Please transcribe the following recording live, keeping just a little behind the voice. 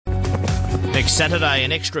Next Saturday,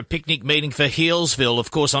 an extra picnic meeting for Healesville.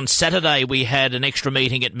 Of course, on Saturday we had an extra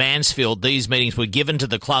meeting at Mansfield. These meetings were given to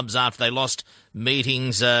the clubs after they lost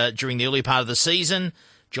meetings during the early part of the season.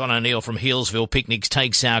 John O'Neill from Healesville Picnics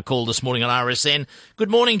takes our call this morning on RSN.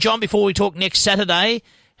 Good morning, John. Before we talk next Saturday,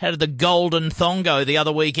 how did the Golden Thong go the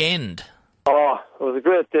other weekend? Oh, it was a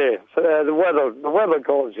great day. The weather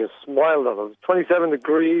gods just smiled on us. It was 27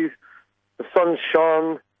 degrees, the sun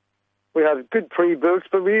shone. We had good pre-books,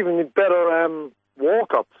 but we even had better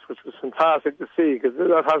walk-ups, which was fantastic to see, because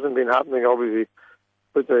that hasn't been happening, obviously,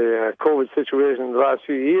 with the COVID situation in the last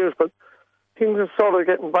few years. But things are sort of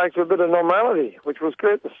getting back to a bit of normality, which was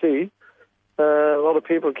great to see. A lot of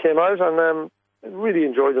people came out and really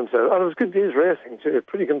enjoyed themselves. And it was good days racing, too,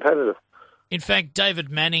 pretty competitive. In fact,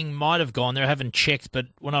 David Manning might have gone there. I haven't checked, but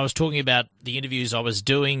when I was talking about the interviews I was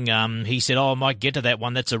doing, he said, I might get to that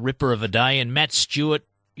one. That's a ripper of a day. And Matt Stewart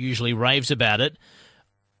usually raves about it.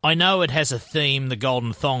 I know it has a theme, the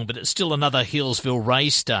Golden Thong, but it's still another Healesville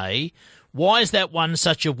race day. Why is that one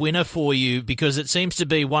such a winner for you? Because it seems to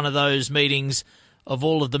be one of those meetings, of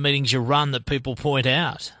all of the meetings you run, that people point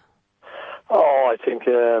out. Oh, I think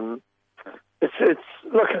it's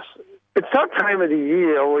that time of the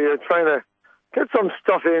year where you're trying to get some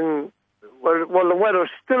stuff in while the weather's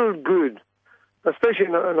still good, especially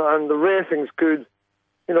and the racing's good.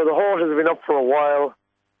 You know, the horses have been up for a while.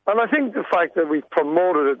 And I think the fact that we've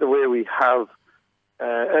promoted it the way we have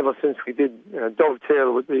ever since we did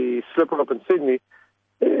dovetail with the slipper up in Sydney,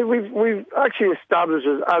 we've actually established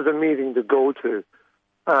it as a meeting to go to.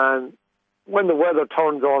 And when the weather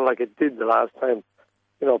turns on like it did the last time,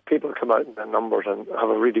 people come out in their numbers and have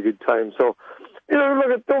a really good time. So,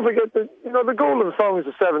 don't forget that, the Golden Thong is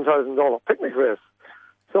a $7,000 picnic race.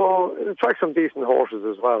 So it attracts some decent horses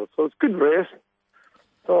as well. So it's good racing.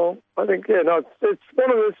 So I think, it's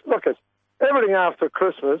one of those, look at everything after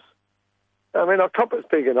Christmas. I mean, our cup is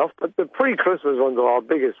big enough, but the pre-Christmas ones are our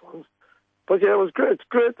biggest ones. But yeah, it was great. It's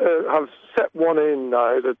great to have set one in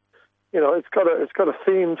now that, it's got a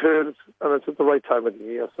theme to it, and it's at the right time of the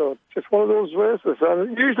year. So it's just one of those races,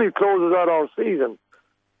 and it usually closes out our season.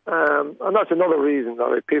 And that's another reason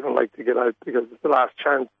that people like to get out, because it's the last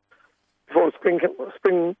chance before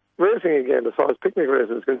spring racing again, as far as picnic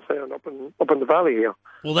racing is concerned, up in the valley here.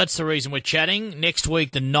 Well, that's the reason we're chatting. Next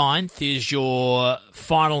week, the 9th, is your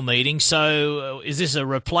final meeting. So is this a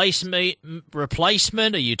replacement?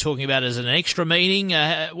 Are you talking about it as an extra meeting?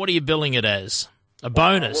 What are you billing it as? A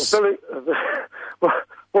bonus?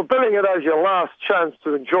 We're billing it as your last chance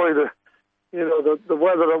to enjoy the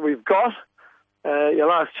weather that we've got. Your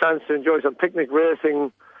last chance to enjoy some picnic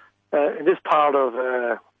racing in this part of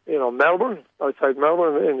Melbourne, outside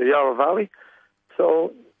Melbourne, in the Yarra Valley.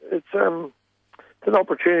 So it's an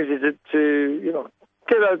opportunity to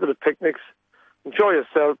get out to the picnics, enjoy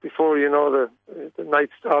yourself before the night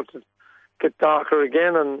starts to get darker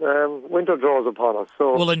again and winter draws upon us.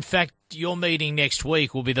 So, well, in fact, your meeting next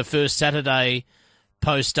week will be the first Saturday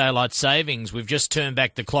post daylight savings. We've just turned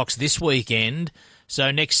back the clocks this weekend, so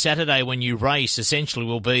next Saturday when you race, essentially,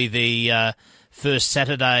 will be the first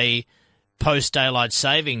Saturday post daylight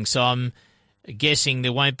savings. So I'm guessing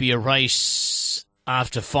there won't be a race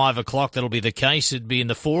after 5 o'clock. That'll be the case. It'd be in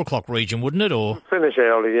the 4 o'clock region, wouldn't it? Or finish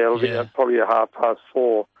early. Yeah, it'll be probably a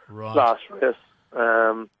 4:30 right. Last race.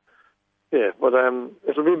 But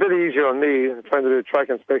it'll be a bit easier on me trying to do track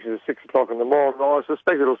inspections at 6 o'clock in the morning. No, I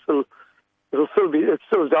suspect it's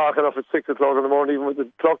still dark enough at 6 o'clock in the morning, even with the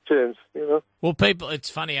clock change. Well, it's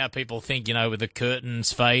funny how people think, with the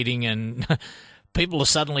curtains fading and people will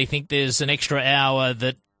suddenly think there's an extra hour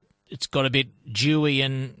that it's got a bit dewy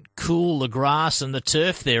and cool, the grass and the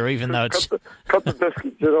turf there, even though it's... Cut the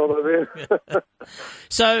biscuits, what I mean?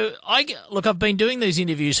 So, I've been doing these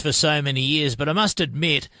interviews for so many years, but I must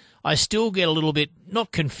admit, I still get a little bit,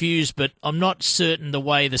 not confused, but I'm not certain the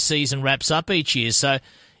way the season wraps up each year. So,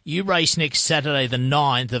 you race next Saturday, the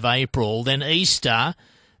 9th of April, then Easter,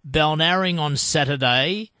 Balnarring on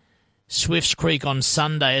Saturday, Swifts Creek on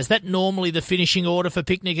Sunday. Is that normally the finishing order for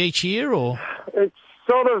picnic each year, or...? It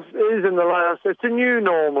sort of is it's a new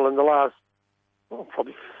normal in the last,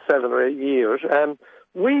 probably 7 or 8 years.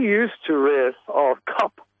 We used to race, our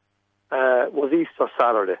cup was Easter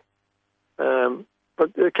Saturday.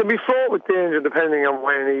 But it can be fraught with danger depending on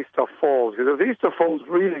when Easter falls, because if Easter falls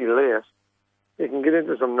really late, you can get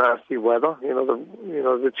into some nasty weather.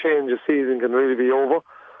 The change of season can really be over,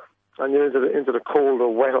 and you're into the colder,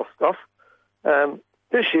 wetter stuff.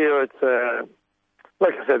 This year, it's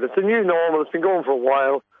like I said, it's a new normal. It's been going for a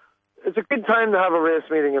while. It's a good time to have a race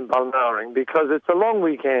meeting in Balnarring because it's a long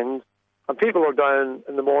weekend, and people are down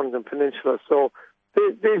in the Mornington Peninsula, so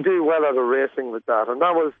they do well out of racing with that. And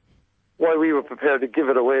that was why we were prepared to give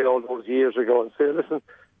it away all those years ago and say, listen,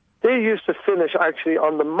 they used to finish actually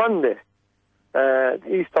on the Monday,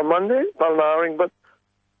 Easter Monday, Balnaring, but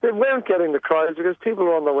they weren't getting the crowds because people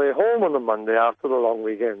were on their way home on the Monday after the long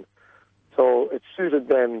weekend. So it suited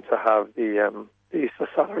them to have the Easter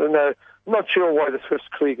Saturday. Now, I'm not sure why the Swiss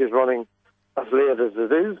Creek is running as late as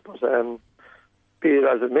it is, but be it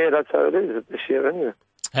as it may, that's how it is this year anyway.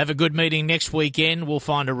 Have a good meeting next weekend. We'll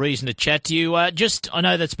find a reason to chat to you. I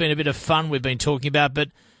know that's been a bit of fun we've been talking about, but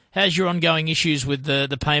how's your ongoing issues with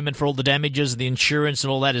the payment for all the damages, the insurance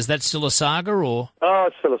and all that? Is that still a saga, or? Oh,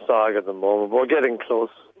 it's still a saga at the moment, but we're getting close.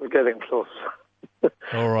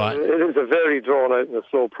 All right. It is a very drawn-out and a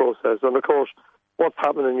slow process. And, of course, what's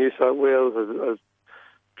happened in New South Wales has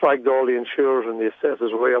dragged all the insurers and the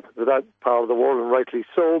assessors way up into that part of the world, and rightly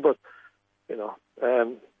so. But, you know,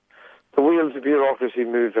 the wheels of bureaucracy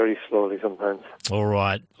move very slowly sometimes. All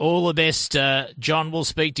right. All the best, John. We'll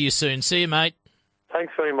speak to you soon. See you, mate.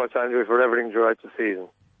 Thanks very much, Andrew, for everything throughout the season.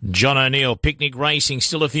 John O'Neill, Picnic Racing,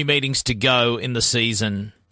 still a few meetings to go in the season.